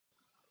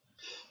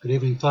Good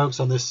evening,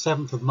 folks. On this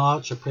 7th of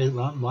March, I pray that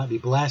we might be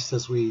blessed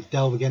as we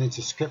delve again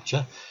into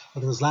Scripture.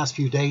 Over those last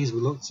few days, we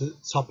looked at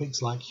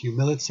topics like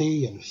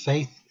humility and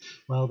faith.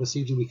 Well, this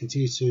evening we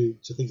continue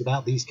to think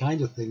about these kind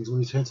of things when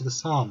we turn to the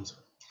Psalms.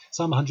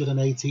 Psalm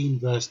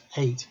 118, verse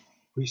 8,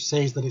 which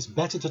says that it's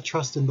better to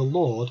trust in the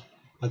Lord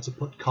than to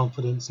put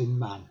confidence in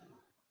man.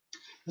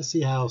 Let's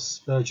see how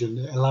Spurgeon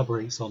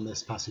elaborates on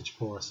this passage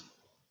for us.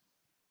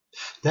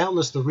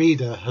 Doubtless the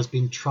reader has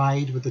been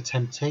tried with the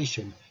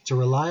temptation to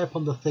rely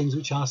upon the things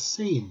which are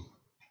seen,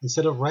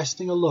 instead of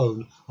resting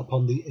alone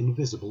upon the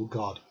invisible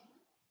God.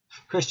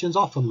 Christians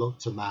often look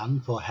to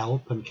man for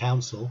help and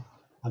counsel,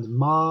 and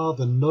mar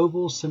the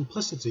noble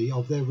simplicity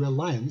of their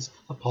reliance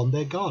upon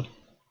their God.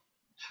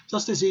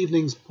 Does this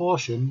evening's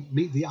portion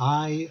meet the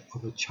eye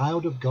of a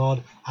child of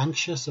God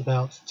anxious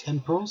about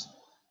temporals?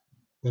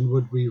 Then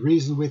would we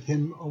reason with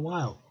him a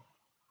while.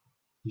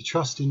 You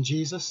trust in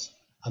Jesus,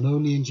 and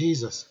only in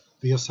Jesus,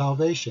 for your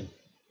salvation.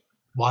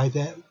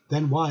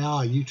 Then why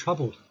are you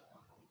troubled?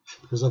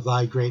 Because of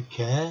thy great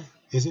care,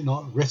 is it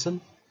not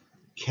written,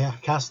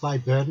 cast thy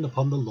burden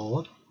upon the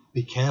Lord,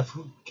 be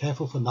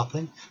careful for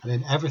nothing, and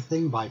in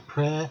everything by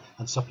prayer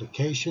and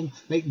supplication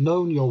make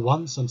known your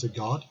wants unto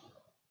God?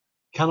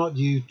 Cannot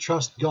you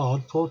trust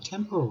God for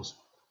temporals?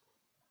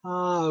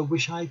 I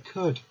wish I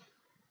could.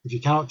 If you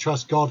cannot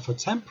trust God for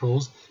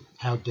temporals,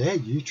 how dare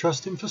you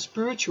trust him for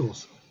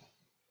spirituals?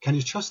 Can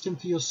you trust him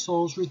for your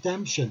soul's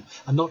redemption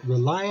and not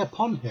rely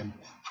upon him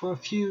for a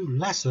few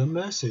lesser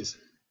mercies?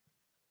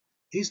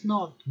 Is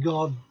not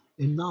God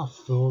enough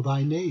for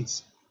thy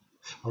needs?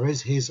 Or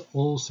is his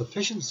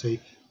all-sufficiency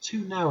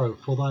too narrow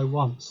for thy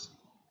wants?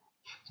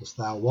 Dost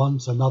thou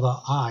want another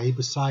eye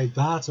beside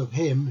that of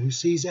him who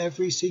sees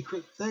every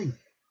secret thing?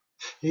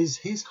 Is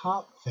his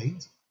heart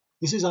faint?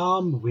 Is his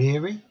arm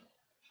weary?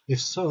 If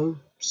so,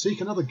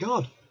 seek another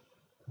God.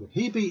 If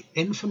he be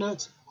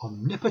infinite,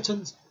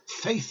 omnipotent,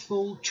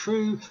 faithful,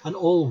 true, and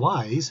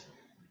all-wise,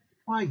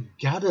 why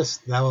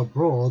gaddest thou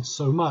abroad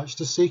so much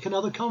to seek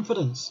another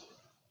confidence?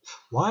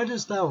 Why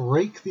dost thou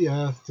rake the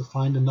earth to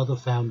find another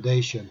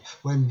foundation,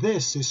 when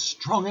this is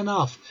strong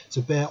enough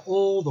to bear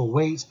all the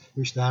weight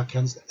which thou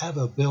canst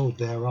ever build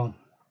thereon?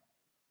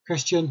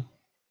 Christian,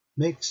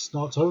 mix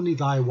not only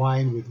thy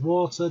wine with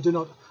water, do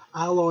not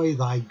alloy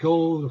thy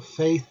gold of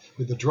faith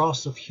with the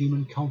dross of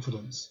human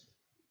confidence.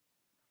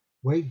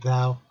 Wait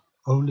thou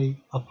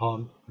only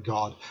upon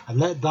God, and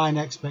let thine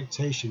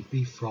expectation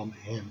be from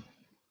him.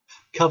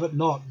 Covet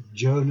not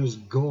Jonah's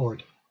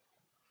gourd,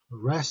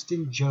 rest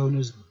in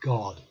Jonah's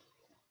God.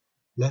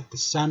 Let the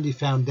sandy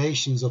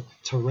foundations of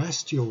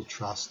terrestrial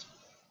trust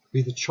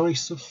be the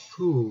choice of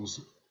fools,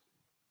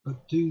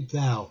 but do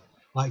thou,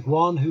 like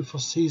one who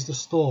foresees the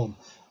storm,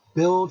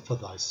 build for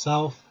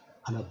thyself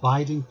an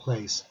abiding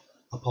place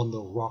upon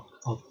the rock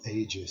of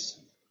ages.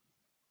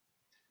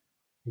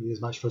 Really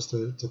is much for us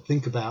to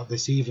think about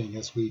this evening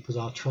as we put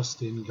our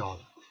trust in God.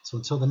 So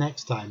until the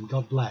next time,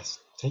 God bless.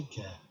 Take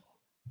care.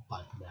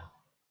 Bye for now.